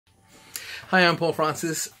Hi, I'm Paul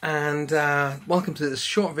Francis, and welcome to this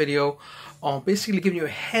short video on basically giving you a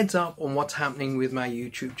heads up on what's happening with my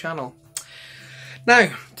YouTube channel.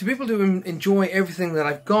 Now, to be able to enjoy everything that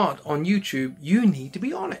I've got on YouTube, you need to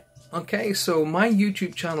be on it. Okay, so my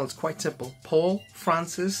YouTube channel is quite simple. Paul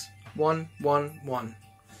Francis 111.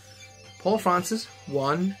 Paul Francis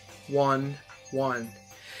 111.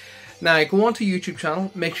 Now, go on to YouTube channel,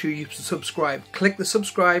 make sure you subscribe. Click the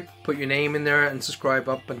subscribe, put your name in there and subscribe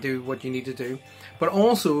up and do what you need to do. But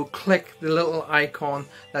also click the little icon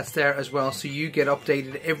that's there as well so you get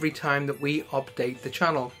updated every time that we update the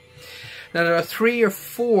channel. Now, there are 3 or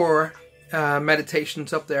 4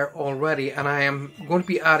 meditations up there already, and I am going to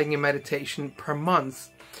be adding a meditation per month.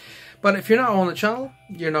 But if you're not on the channel,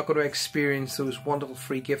 you're not going to experience those wonderful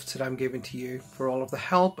free gifts that I'm giving to you for all of the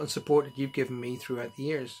help and support that you've given me throughout the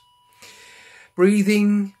years.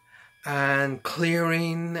 Breathing and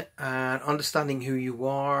clearing and understanding who you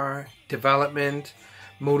are, development,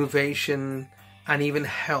 motivation, and even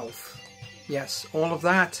health. Yes, all of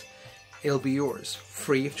that, it'll be yours,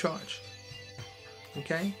 free of charge.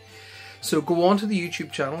 Okay? So go on to the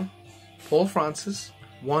YouTube channel, Paul Francis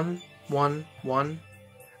 111,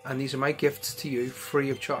 and these are my gifts to you, free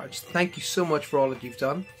of charge. Thank you so much for all that you've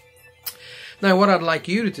done. Now, what I'd like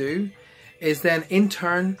you to do is then in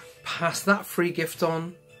turn pass that free gift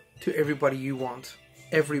on to everybody you want.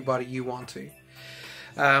 Everybody you want to.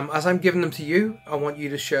 As I'm giving them to you, I want you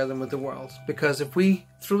to share them with the world. Because if we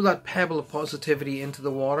throw that pebble of positivity into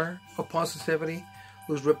the water of positivity,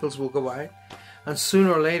 those ripples will go out. And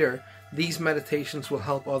sooner or later, these meditations will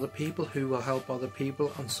help other people who will help other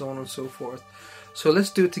people, and so on and so forth. So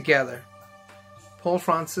let's do it together. Paul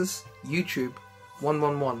Francis, YouTube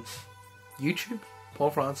 111. YouTube,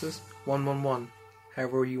 Paul Francis 111.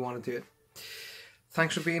 However you want to do it.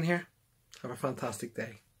 Thanks for being here. Have a fantastic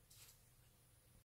day.